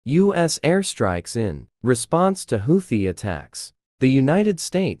U.S. airstrikes in response to Houthi attacks. The United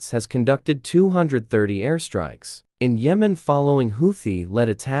States has conducted 230 airstrikes in Yemen following Houthi-led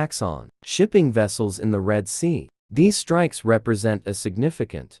attacks on shipping vessels in the Red Sea. These strikes represent a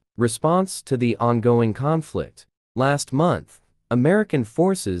significant response to the ongoing conflict. Last month, American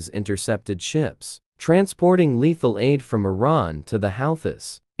forces intercepted ships transporting lethal aid from Iran to the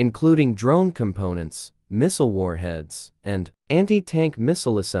Houthis, including drone components, missile warheads, and anti-tank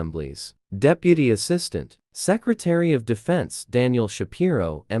missile assemblies. Deputy Assistant Secretary of Defense Daniel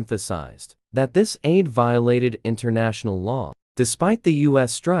Shapiro emphasized that this aid violated international law. Despite the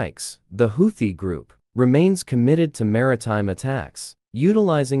U.S. strikes, the Houthi group remains committed to maritime attacks,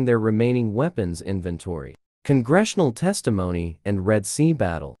 utilizing their remaining weapons inventory. Congressional testimony and Red Sea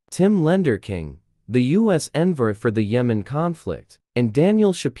battle. Tim Lenderking, the U.S. envoy for the Yemen conflict, and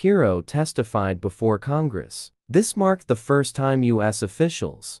Daniel Shapiro testified before Congress. This marked the first time U.S.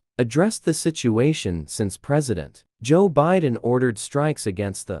 officials addressed the situation since President Joe Biden ordered strikes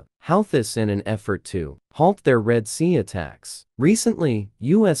against the Houthis in an effort to halt their Red Sea attacks. Recently,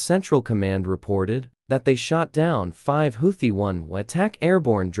 U.S. Central Command reported that they shot down 5 Houthi attack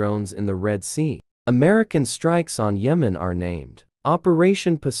airborne drones in the Red Sea. American strikes on Yemen are named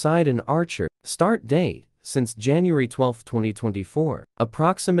Operation Poseidon Archer. Start date since January 12, 2024,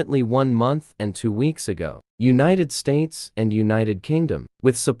 approximately 1 month and 2 weeks ago. United States and United Kingdom,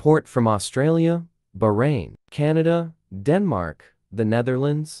 with support from Australia, Bahrain, Canada, Denmark, the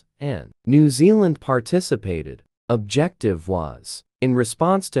Netherlands, and New Zealand participated. Objective was, in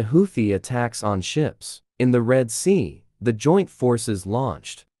response to Houthi attacks on ships in the Red Sea, the joint forces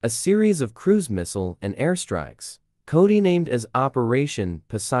launched a series of cruise missile and airstrikes, codenamed as Operation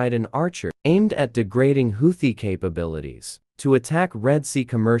Poseidon Archer, aimed at degrading Houthi capabilities to attack Red Sea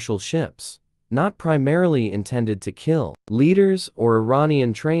commercial ships, not primarily intended to kill leaders or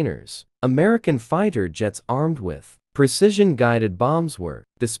Iranian trainers. American fighter jets armed with precision-guided bombs were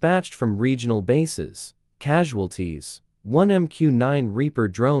dispatched from regional bases. Casualties: 1 MQ-9 Reaper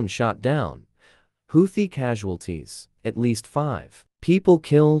drone shot down. Houthi casualties: at least 5 people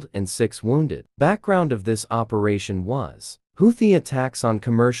killed and 6 wounded. Background of this operation was Houthi attacks on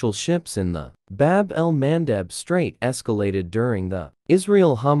commercial ships in the Bab el-Mandeb Strait escalated during the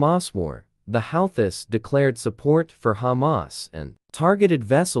Israel-Hamas war. The Houthis declared support for Hamas and targeted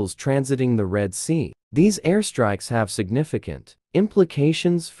vessels transiting the Red Sea. These airstrikes have significant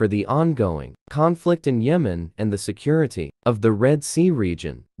implications for the ongoing conflict in Yemen and the security of the Red Sea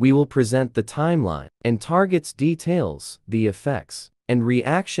region. We will present the timeline and targets details, the effects, and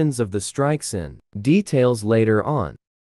reactions of the strikes in details later on.